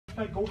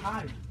respect, go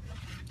higher.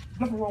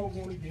 Nothing wrong with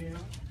going to Yale.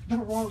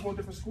 Nothing wrong with going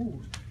to different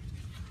schools.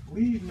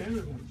 Leave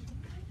Maryland.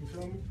 You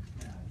feel me?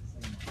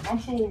 I'm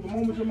sure the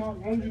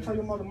moment you tell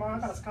your mother, "Mom, I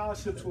got a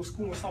scholarship to a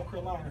school in South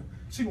Carolina,"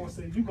 she gonna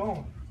say, "You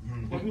gone."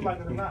 Whether you like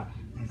it or not.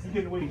 You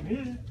getting away from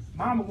here.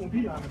 Mama gonna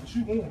be out of it, but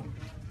you going. You know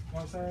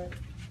what I'm saying?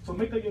 So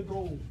make that your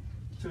goal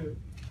to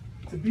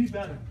be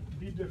better,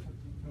 be different.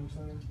 You know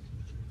what I'm saying?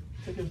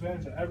 Take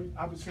advantage of every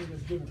opportunity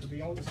that's given. To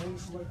be honest, as soon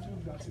as select you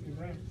gotta take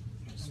advantage.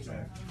 You know what I'm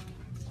saying?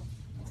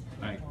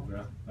 Thank you,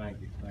 bro.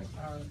 Thank you. Thank you.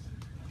 All right.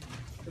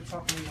 Good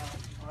talking to you now.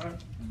 All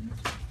right.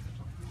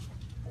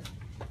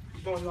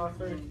 You doing y'all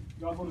thing?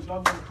 Y'all go to the car?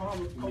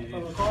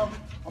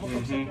 I'm gonna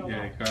come check y'all out.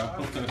 Yeah,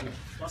 Carl.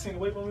 Y'all seen the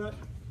weight room yet?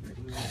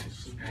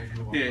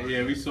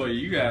 Yeah, we saw you.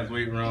 You guys'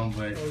 weight room,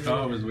 but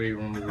Carver's weight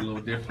room is a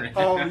little different.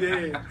 Oh,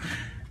 yeah.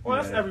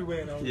 Well, that's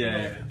everywhere, though.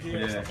 Yeah, you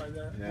know, stuff like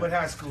that. Yeah. What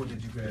high school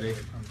did you graduate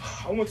from?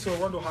 I went to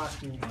Arundel High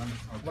School.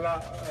 When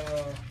I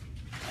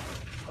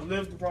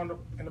lived around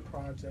in the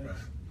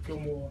projects,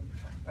 Gilmore,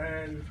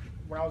 and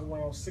when I was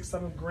around 6th,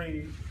 7th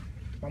grade,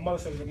 my mother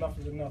said enough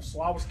is enough.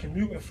 So I was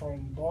commuting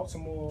from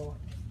Baltimore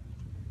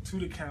to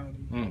the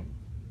county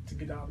to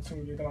get the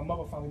opportunity. Then my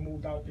mother finally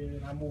moved out there,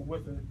 and I moved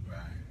with her. Right.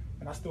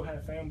 And I still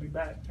had family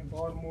back in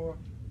Baltimore,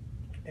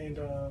 and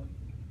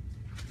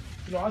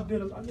you know, I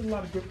did a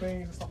lot of good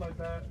things and stuff like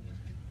that.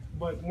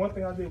 But one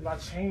thing I did was I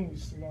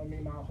changed, you know what I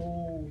mean, my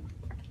whole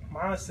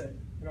mindset,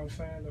 you know what I'm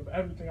saying, of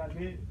everything I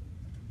did.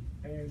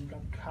 And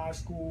got high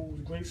school, it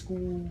was a great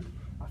school.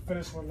 I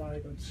finished with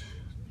like a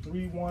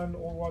 3.1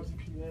 overall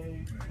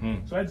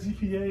GPA. So that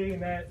GPA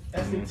and that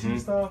SAT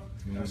stuff,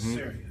 That's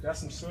serious. that's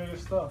some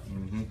serious stuff.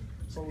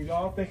 So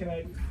y'all thinking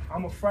that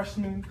I'm a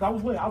freshman,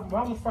 when I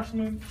was a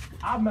freshman,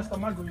 I messed up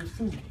my grades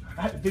too.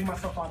 I had to dig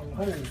myself out of the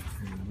hole.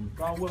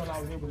 God willing,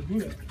 I was able to do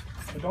that.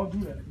 But don't do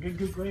that. Get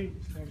good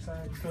grades, you know what I'm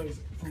saying? Because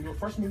from your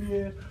freshman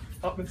year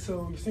up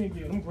until your senior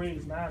year, them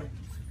grades matter.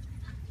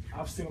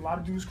 I've seen a lot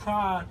of dudes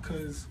cry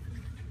because,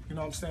 you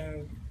know what I'm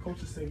saying,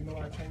 coaches say, you know,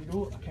 I can't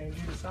do it. I can't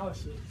give you the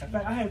scholarship. In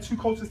fact, I had 2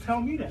 coaches tell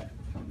me that.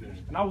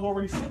 And I was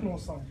already sitting on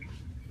something.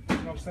 You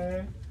know what I'm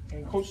saying?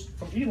 And coach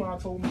from Elon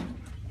told me,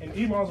 and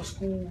Elon's a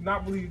school,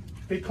 not really,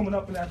 they coming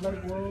up in the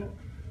athletic world,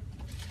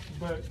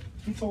 but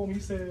he told me, he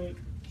said,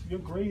 your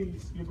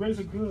grades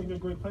are good, you're a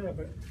great player,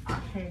 but I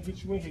can't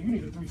get you in here. You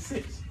need a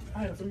 3.6. I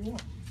had a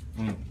 3.1.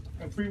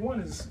 And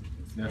 3.1 is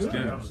That's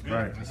good.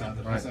 Right. That's out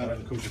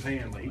of the coach's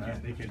hand. Like,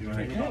 they can't do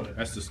anything about it.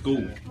 That's the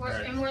school.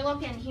 And we're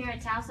looking here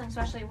at Towson,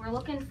 especially, we're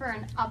looking for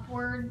an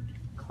upward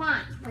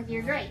climb with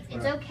your grades.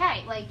 It's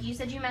okay. Like you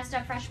said, you messed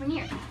up freshman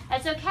year.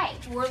 That's okay.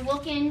 We're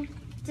looking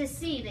to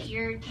see that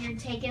you're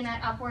taking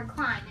that upward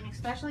climb, and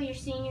especially your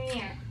senior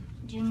year.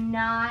 Do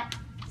not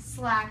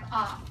slack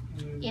off.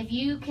 If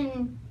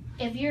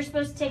you're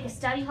supposed to take a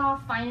study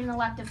hall, find an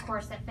elective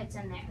course that fits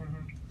in there.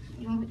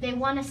 They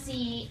want to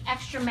see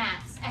extra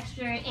maths,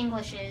 extra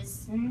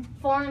Englishes,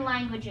 foreign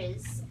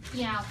languages,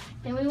 you know.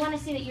 Then we want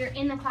to see that you're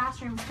in the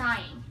classroom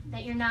trying,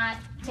 that you're not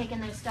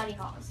taking those study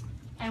halls.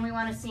 And we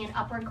want to see an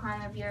upward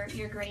climb of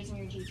your grades and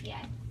your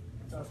GPA.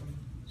 So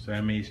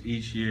that means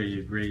each year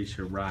your grades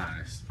should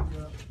rise.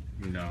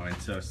 You know,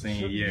 until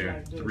senior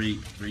year, like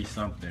 3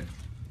 something. You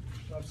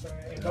know what I'm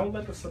saying? And don't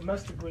let the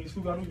semester grades,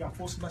 we got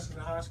 4 semesters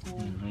in high school.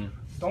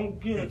 Don't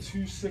get a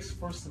 2.6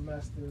 first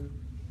semester,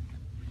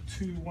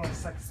 2.1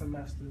 second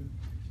semester,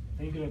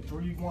 and you get a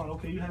 3.1.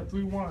 Okay, you had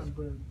 3.1,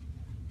 but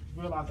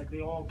realize like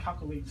they all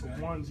calculate to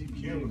 1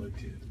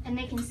 GPA. And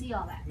they can see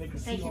all that. They can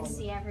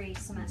see every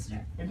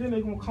semester. And then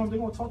they're gonna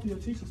talk to your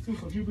teachers too.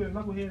 So if you be a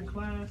knucklehead in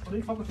class, or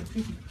they talking to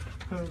teachers,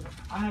 because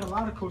I had a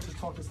lot of coaches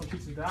talk to some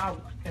teachers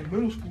and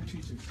middle school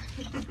teachers.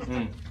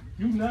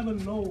 You never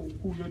know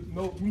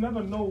you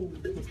never know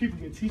the people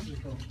your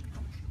teachers know.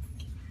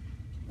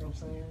 You know what I'm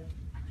saying?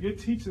 Your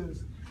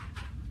teacher's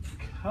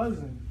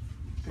cousin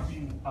could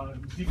be a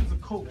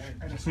defensive coach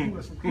at a school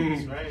that's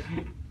recruiting, right?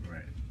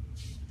 Right.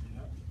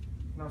 You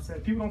know what I'm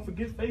saying? People don't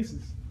forget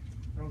faces.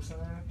 You know what I'm saying?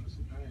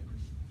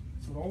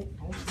 So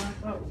don't slack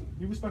up.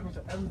 Be respectful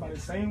to everybody.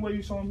 The same way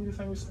you showing me the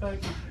same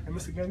respect, and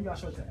Mr. Game, you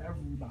gotta show it to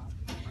everybody.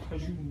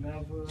 Because you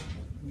never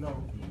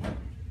know.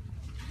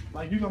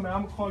 Like, you know, man,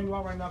 I'm gonna call you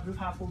out right now because this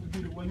is how it's supposed to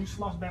be. The way you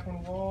slouch back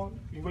on the wall,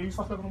 the way you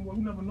slouch back on the wall,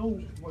 you never know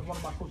what one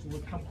of my coaches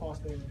would come across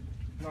there. You know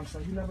what I'm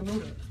saying? You never know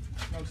that. You know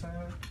what I'm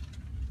saying?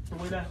 The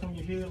way that's on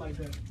your head like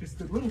that. It's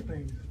the little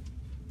things.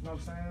 You know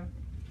what I'm saying?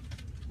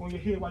 On your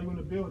head while you're in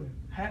the building.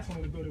 Hats on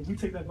in the building. We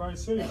take that very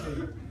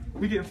seriously.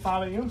 We getting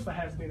 5 a.m. for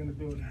hats being in the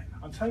building.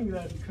 I'm telling you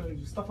that because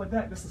stuff like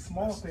that, that's a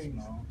small thing.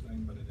 Small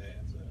thing, but it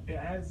adds up. It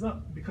adds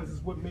up because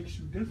it's what makes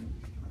you different.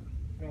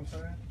 You know what I'm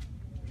saying?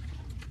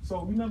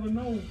 So you never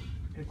know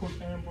if Coach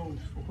Ambrose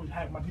or Coach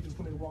Hack, my teachers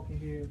when they walk in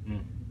here,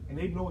 and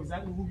they know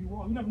exactly who you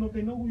are. You never know if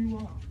they know who you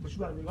are, but you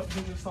gotta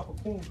represent yourself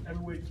accordingly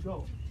everywhere you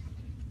go.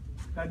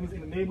 That means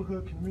in the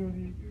neighborhood,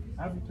 community,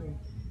 everything.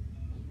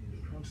 You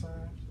know what I'm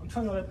saying? I'm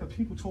telling you that the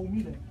people told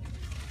me that.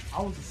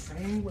 I was the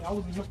same way. I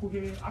was a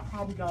knucklehead. I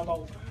probably got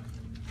about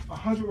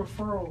 100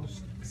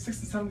 referrals,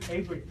 6th to 7th,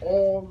 8th grade,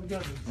 all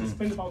together.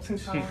 Suspended about 10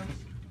 times.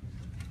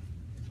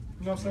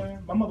 You know what I'm saying?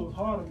 My mother was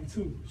hard on me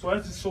too. So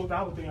that just showed that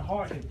I was being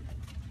hard-headed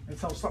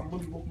until something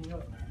really woke me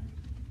up.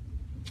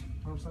 You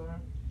know what I'm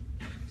saying?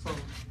 So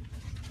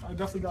I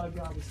definitely gotta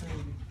get out of the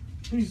vicinity.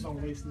 Please don't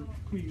waste it.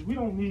 Please. We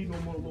don't need no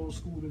more little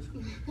schoolers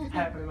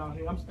happening out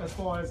here. As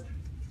far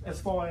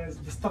as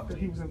the stuff that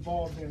he was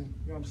involved in,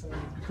 you know what I'm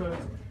saying? Because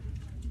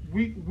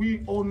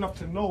we old enough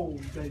to know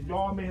that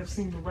y'all may have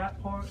seen the rap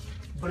part,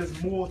 but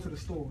it's more to the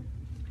story.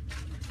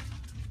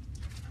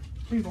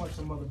 Please don't let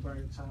your mother bury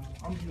a child.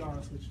 I'm gonna be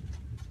honest with you.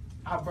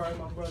 I buried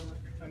my brother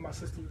and my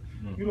sister.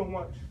 We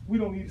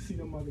don't need to see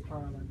your mother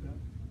crying like that.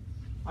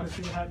 I just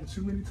seen it happen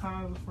too many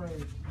times with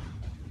friends.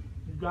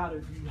 You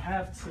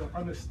have to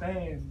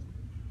understand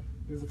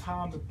there's a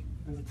time to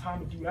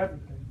do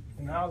everything.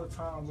 And now's the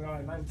time when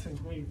I'm in 9th,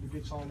 10th grade to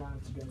get y'all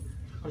lives together.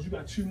 Because you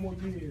got 2 more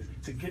years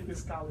to get this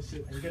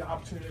scholarship and get an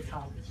opportunity at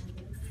college.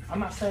 I'm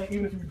not saying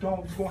even if you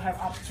don't, you're gonna have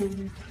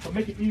opportunities, but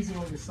make it easy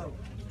on yourself.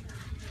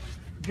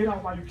 Get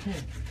out while you can. You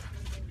know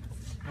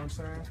what I'm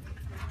saying?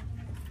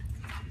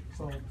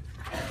 So,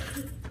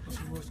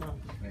 what's up?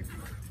 Thank you.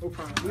 No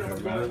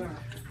problem.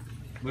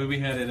 Where we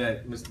headed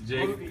at, Mr.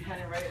 J? We'll be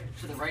heading right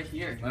to the right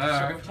here. So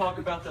right. we'll talk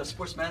about the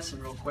sports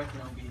medicine real quick,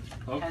 and then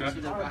we'll be heading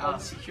to the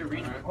secure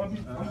arena. I'm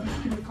gonna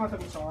keep in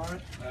contact with y'all, all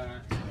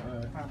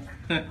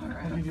right?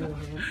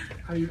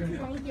 How you doing?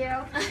 Thank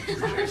you.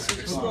 So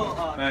this little,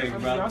 Thank you,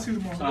 brother. I'll see you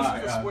tomorrow.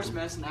 this is the sports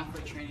medicine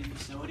athletic training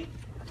facility.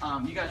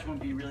 You guys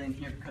won't be really in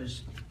here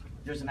because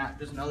there's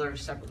another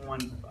separate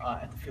one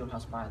at the field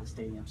house by the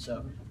stadium.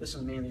 So this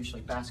is mainly just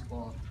like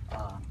basketball,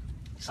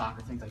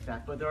 soccer, things like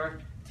that. But there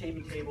are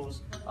taping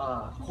tables,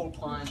 cold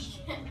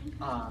plunge.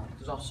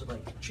 There's also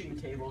like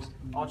treatment tables,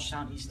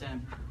 ultrasound,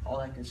 E-stem, all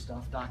that good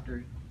stuff.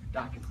 Doctor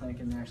clinic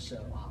in there.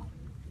 So,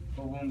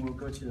 but when we'll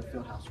go to the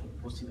field house,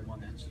 we'll see the one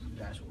that you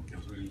guys will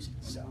be using.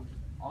 So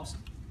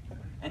awesome.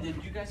 And then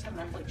do you guys have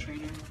an athletic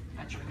trainer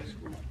at your high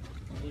school?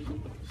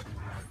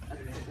 At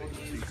the football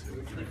games?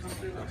 Do they come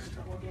through at the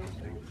football games?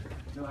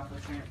 No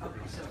athletic trainer?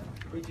 Okay, so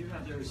we do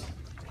have those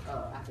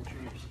athletic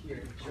trainers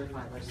here,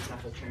 certified licensed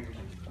athletic trainers.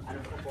 I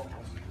know football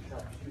has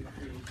 2,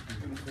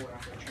 3, 4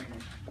 athletic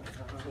trainers,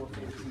 4,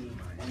 15,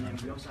 and then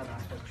we also have an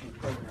athletic training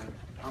program.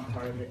 I'm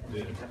part of it,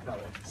 and I've got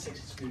like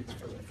 6 students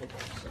for the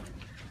football. So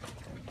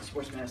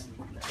sports medicine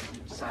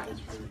side is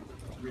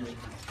really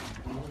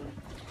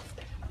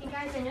Hey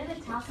guys, I know that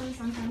Towson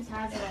sometimes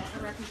has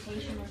a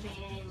reputation of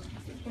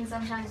can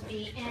sometimes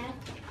be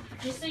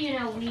just so you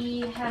know,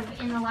 we have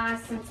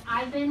since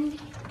I've been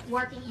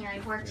working here,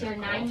 I've worked here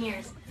 9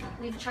 years,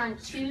 we've turned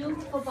 2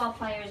 football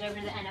players over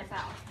to the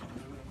NFL.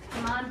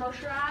 Iman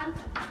Bosharad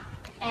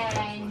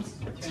and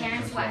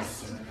Terrence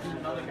West.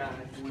 Another guy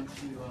who went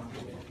to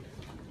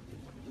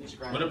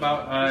What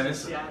about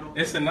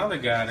it's another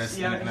guy that's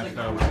in the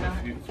NFL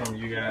from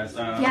you guys.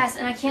 Yes,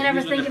 and I can't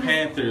ever think of the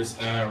Panthers.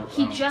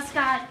 He just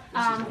got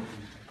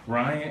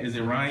Ryan. Is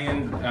it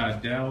Ryan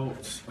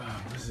Delts?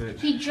 What is it?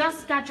 He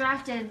just got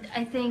drafted.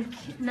 I think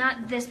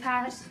not this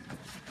past.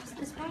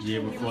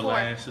 Year before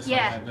last or something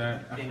like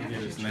that. I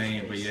forget his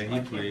name, but yeah,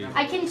 he played.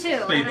 I can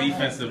too. Played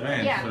defensive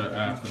end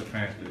Yeah. for the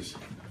Panthers.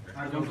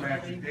 I go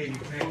back to Dave.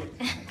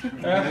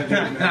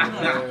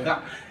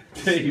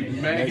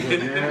 Dave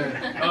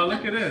Megan. Oh,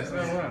 look at this.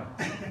 Oh, wow.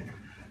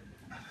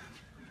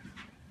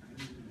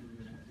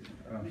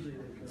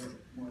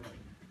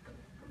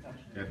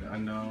 Got the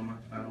unknown.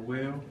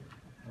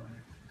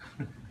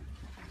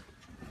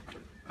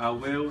 I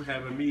will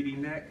have a meaty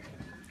neck.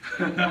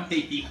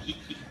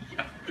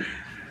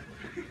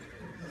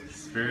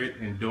 Spirit,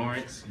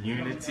 endurance,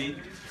 unity,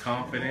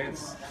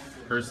 confidence,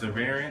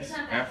 perseverance,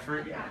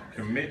 effort,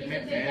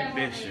 commitment,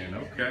 ambition.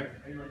 Okay.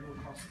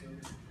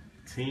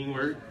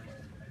 Teamwork,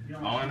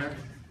 honor,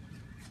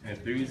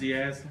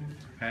 enthusiasm,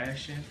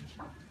 passion,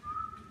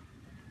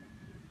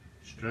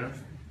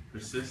 strength,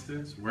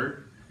 persistence,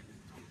 work,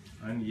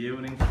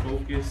 unyielding,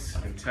 focus,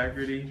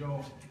 integrity,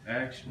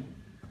 action.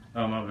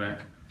 Oh, my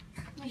bad.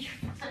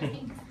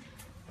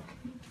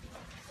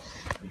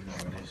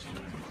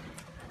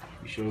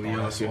 You sure we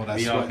all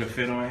can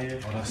fit on here?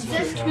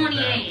 This is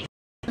 28.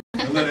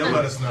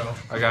 Let us know.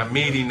 I got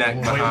meaty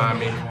neck behind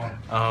me.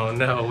 Oh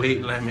no,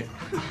 weight limit.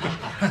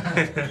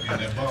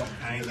 That bump.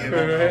 I ain't getting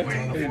Right. weight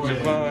on the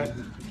forehead.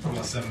 I'm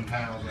at 7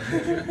 pounds.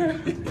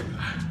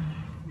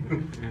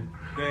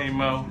 Dang,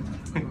 Mo.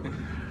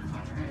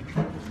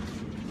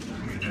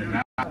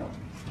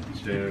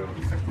 Chill.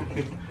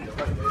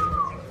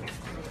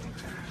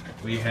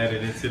 We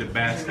headed into the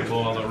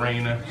basketball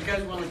arena. You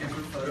guys want like a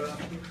group photo?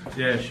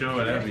 Yeah,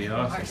 sure, that'd be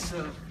awesome. Alright,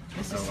 so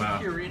this is Oh, wow.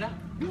 Secure Arena,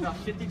 about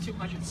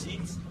 5,200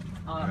 seats.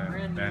 Yeah,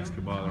 Brand new.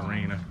 basketball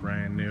arena,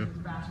 brand new.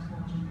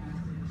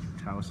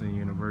 Towson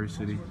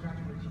University.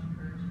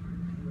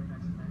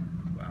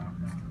 Wow.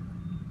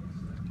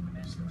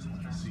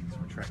 Seats,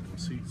 retractable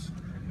seats.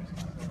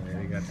 Yeah,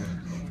 they got the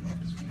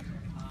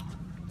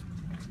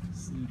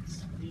Seats.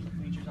 These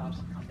bleachers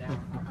obviously come down.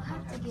 I'll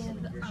have to give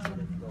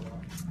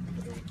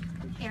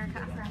Erica,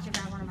 I forgot to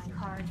grab one of my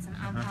cards, and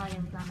I'm probably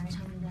gonna be gone by the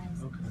time you guys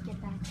get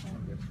back to.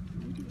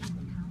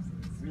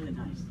 Really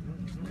nice.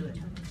 Really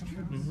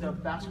nice. So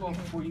basketball,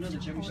 before you know the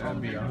gym we saw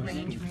That'd be awesome.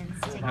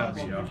 arrangements to That'd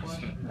be go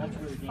awesome. That's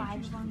really game 5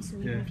 of them, so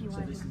even Yeah. if you So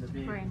want this is the to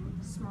big- bring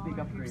smaller big groups,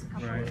 a upgrade.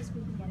 couple Right. days,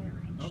 we can get it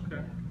arranged.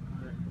 Okay.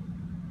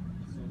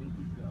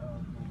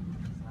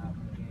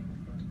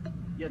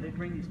 Yeah, they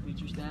bring these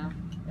bleachers down,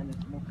 and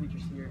there's more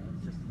bleachers here, and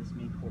it's just this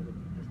main court with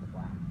just the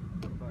black.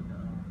 But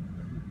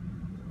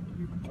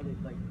they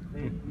like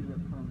they either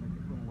put them like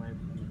they put them away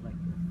from like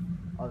the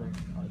other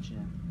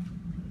gym.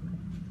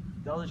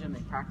 The other gym they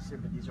practice here,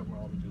 but these are where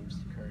all the games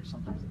occur.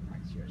 Sometimes they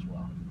practice here as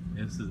well.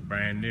 This is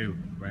brand new.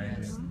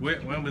 Brand new.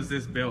 When was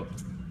this built?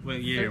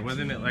 What year?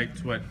 Wasn't it like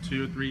what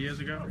 2 or 3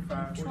 years ago?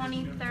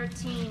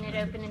 2013, it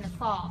opened in the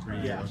fall. 3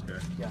 years. Okay.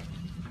 Yeah.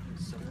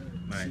 So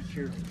Nice.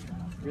 secure,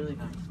 really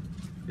nice.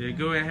 Yeah,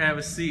 go ahead and have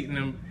a seat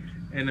in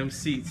them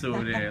seats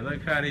over there.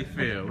 Look how they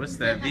feel. What's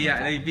that?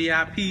 They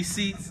VIP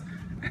seats.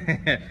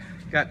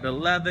 Got the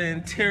leather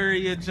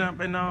interior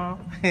jumping off.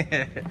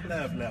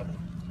 Love level.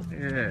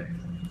 Yeah.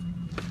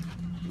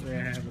 Go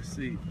ahead and have a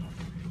seat.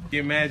 Can you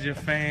imagine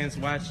fans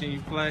watching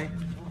you play?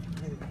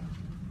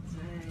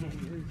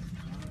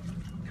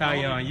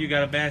 Kayan, you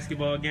got a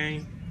basketball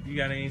game? You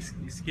got any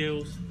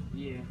skills?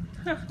 Yeah.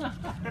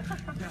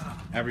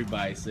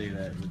 Everybody say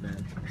that, but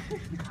then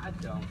I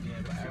don't.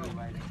 Yeah, but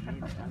everybody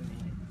needs it. I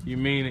mean, you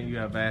mean it? You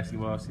got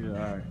basketball skills?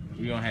 All right,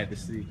 we gonna have to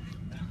see.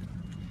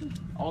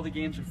 all the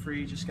games are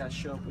free. You just gotta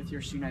show up with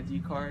your student ID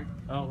card.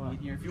 Oh wow.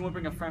 Here, if you want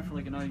to bring a friend from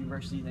like another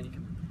university, then you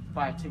can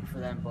buy a ticket for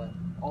them. But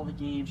all the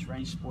games for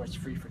any sports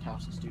free for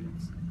Towson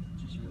students,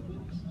 which is really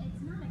nice. It's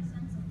not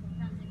expensive for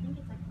friends. I think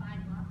it's like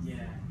 $5.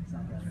 Yeah, it's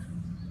not bad.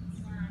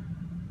 It's not.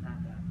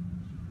 Not bad.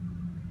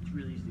 It's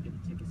really easy to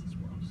get the tickets as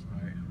well. So.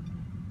 All right.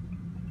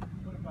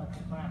 What about the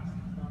boxes?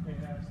 Don't they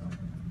have some?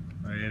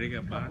 Oh yeah, they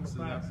got boxes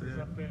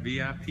up there.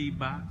 VIP So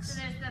box.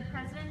 there's the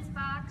president's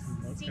box.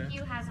 Okay.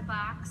 CQ has a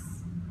box.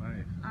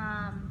 Nice.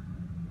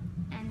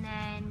 And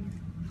then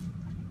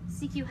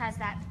CQ has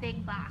that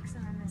big box,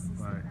 and then this is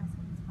the Right. president's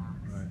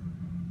box.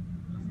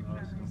 Right.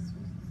 That's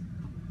awesome.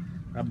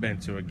 I've been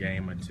to a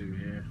game or two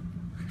here.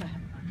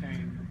 I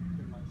came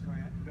to my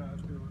friend, to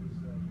his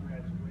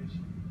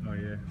graduation. Oh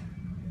yeah.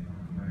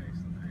 Nice.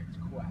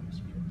 Cool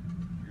atmosphere.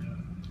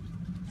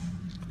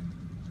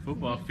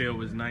 Football field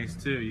was nice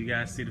too. You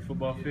guys see the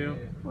football field?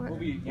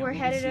 We're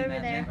headed over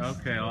there.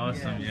 Okay,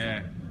 awesome.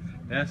 Yeah,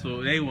 that's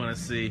what they want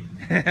to see.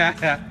 Ain't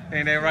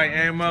that right,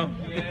 Ammo?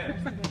 Yeah.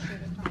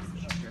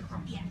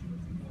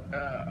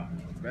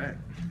 Back.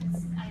 I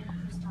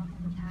was talking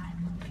to Tad.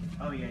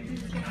 Oh yeah.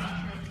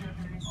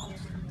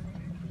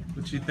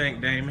 What you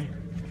think, Damien?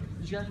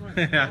 Did you guys want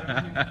I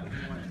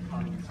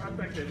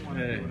think they want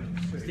to do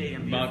it.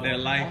 stadium? About that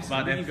life,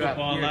 about that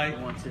football life.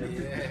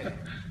 Yeah.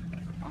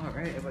 All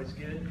right, everybody's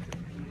good.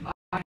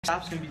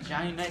 Stop's gonna be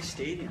Johnny United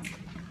Stadium.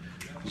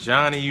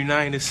 Johnny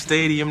United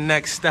Stadium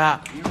next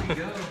stop. Here we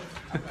go.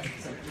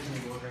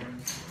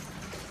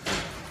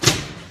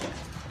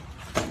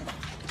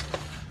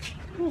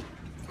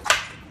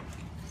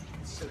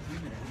 It's so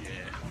humid out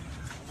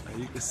here.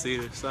 You can see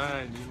the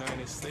sign,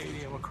 United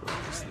Stadium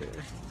across there.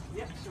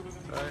 Yeah, so we're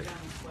gonna Right. go down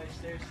these flight of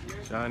stairs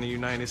here. Johnny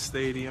United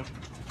Stadium.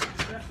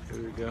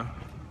 Here we go.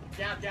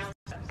 Down steps.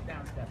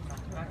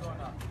 Not going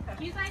up.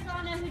 You guys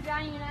all know who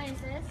Johnny Unitas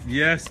is?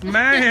 Yes,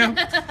 ma'am.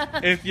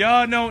 If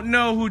y'all don't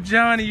know who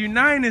Johnny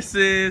Unitas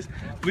is,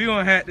 we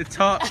gonna have to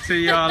talk to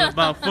y'all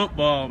about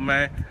football,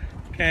 man.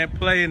 Can't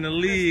play in the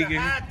league.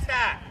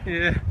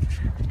 Yeah,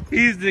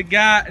 he's the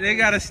guy. They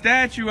got a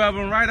statue of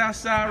him right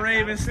outside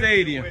Raven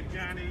Stadium.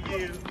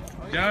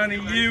 Johnny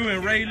U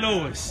and Ray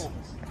Lewis.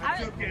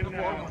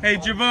 Hey,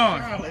 Javon,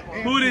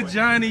 who did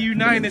Johnny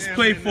Unitas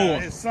play for?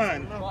 His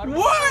son.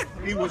 What?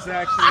 He was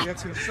actually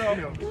that's his son.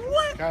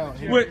 What?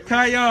 With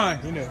Kayan.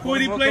 Who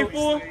did he play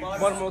for?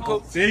 Baltimore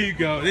Colts. There you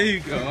go. There you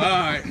go. All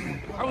right.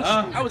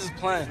 I was just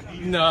playing.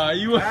 Nah,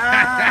 you. He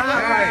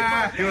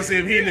gonna see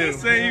if he knew.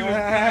 Say you was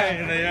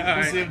playing. All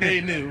Let's see right. if they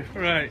knew.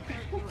 Right.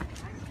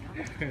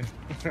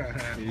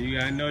 You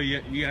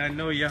gotta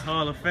know your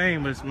Hall of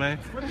Famers, man.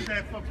 What is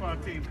that football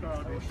team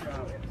called?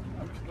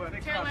 Well, they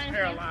call it Carolina.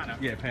 Carolina.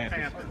 Yeah,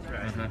 Panthers.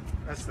 Right. Uh-huh.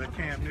 That's the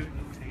Cam Newton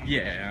team.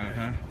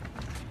 Yeah,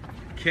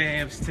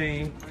 Cam's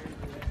team.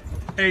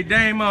 Hey,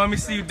 Damo, let me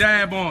see you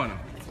dab on him.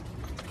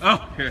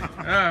 Okay, all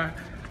right.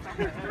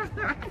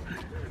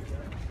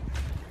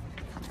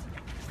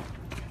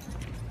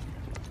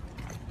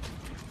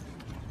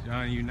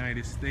 Johnny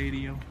United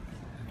Stadium,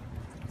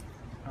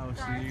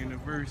 Towson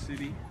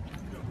University,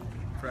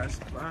 press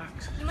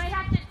box. You might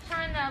have to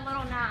turn the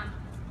little knob.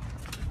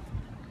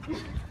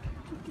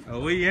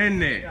 Oh, we in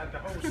there. Got the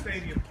whole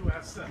stadium to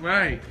ourselves.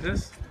 Right,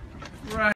 that's right.